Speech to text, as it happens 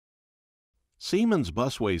Siemens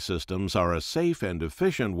busway systems are a safe and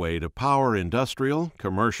efficient way to power industrial,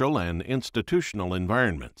 commercial, and institutional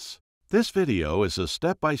environments. This video is a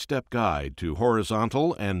step-by-step guide to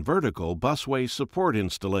horizontal and vertical busway support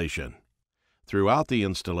installation. Throughout the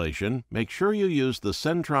installation, make sure you use the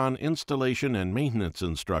Sentron installation and maintenance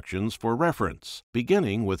instructions for reference,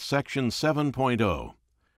 beginning with Section 7.0.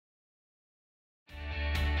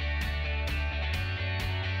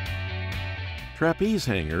 Trapeze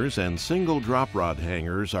hangers and single drop rod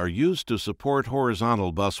hangers are used to support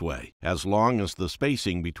horizontal busway, as long as the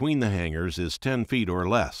spacing between the hangers is 10 feet or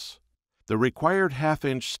less. The required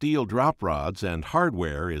half-inch steel drop rods and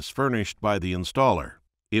hardware is furnished by the installer.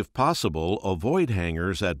 If possible, avoid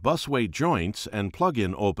hangers at busway joints and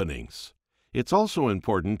plug-in openings. It's also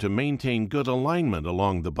important to maintain good alignment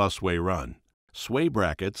along the busway run. Sway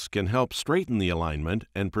brackets can help straighten the alignment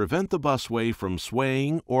and prevent the busway from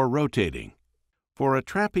swaying or rotating. For a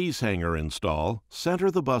trapeze hanger install,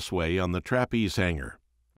 center the busway on the trapeze hanger.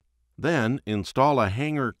 Then, install a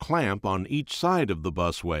hanger clamp on each side of the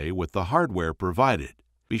busway with the hardware provided.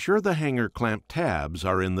 Be sure the hanger clamp tabs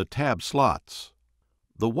are in the tab slots.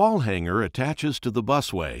 The wall hanger attaches to the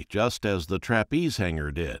busway just as the trapeze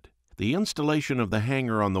hanger did. The installation of the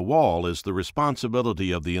hanger on the wall is the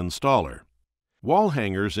responsibility of the installer. Wall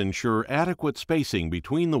hangers ensure adequate spacing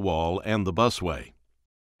between the wall and the busway.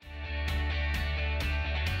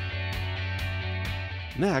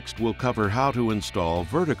 Next, we'll cover how to install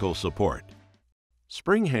vertical support.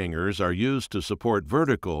 Spring hangers are used to support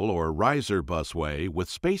vertical or riser busway with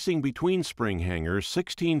spacing between spring hangers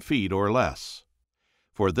 16 feet or less.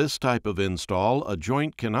 For this type of install, a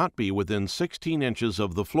joint cannot be within 16 inches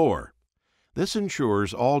of the floor. This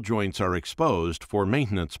ensures all joints are exposed for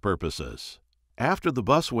maintenance purposes. After the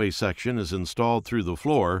busway section is installed through the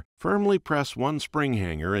floor, firmly press one spring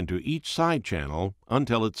hanger into each side channel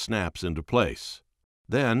until it snaps into place.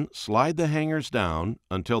 Then, slide the hangers down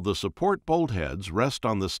until the support bolt heads rest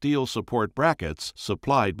on the steel support brackets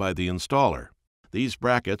supplied by the installer. These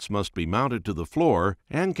brackets must be mounted to the floor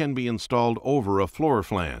and can be installed over a floor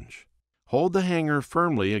flange. Hold the hanger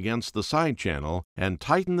firmly against the side channel and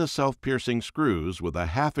tighten the self-piercing screws with a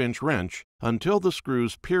half-inch wrench until the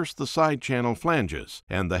screws pierce the side channel flanges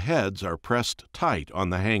and the heads are pressed tight on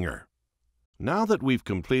the hanger. Now that we've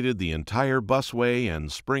completed the entire busway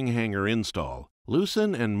and spring hanger install,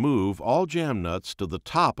 loosen and move all jam nuts to the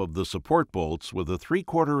top of the support bolts with a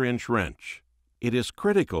 3/4 inch wrench. It is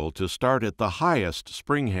critical to start at the highest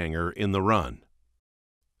spring hanger in the run.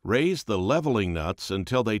 Raise the leveling nuts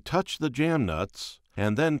until they touch the jam nuts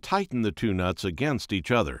and then tighten the two nuts against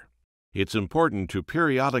each other. It's important to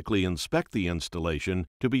periodically inspect the installation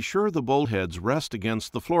to be sure the bolt heads rest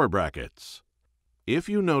against the floor brackets. If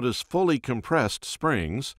you notice fully compressed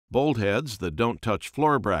springs, bolt heads that don't touch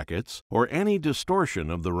floor brackets, or any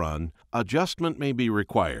distortion of the run, adjustment may be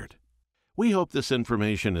required. We hope this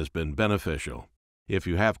information has been beneficial. If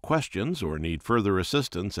you have questions or need further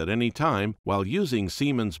assistance at any time while using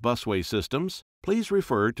Siemens busway systems, please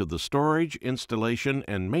refer to the storage, installation,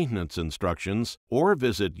 and maintenance instructions or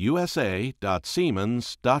visit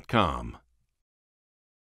usa.siemens.com.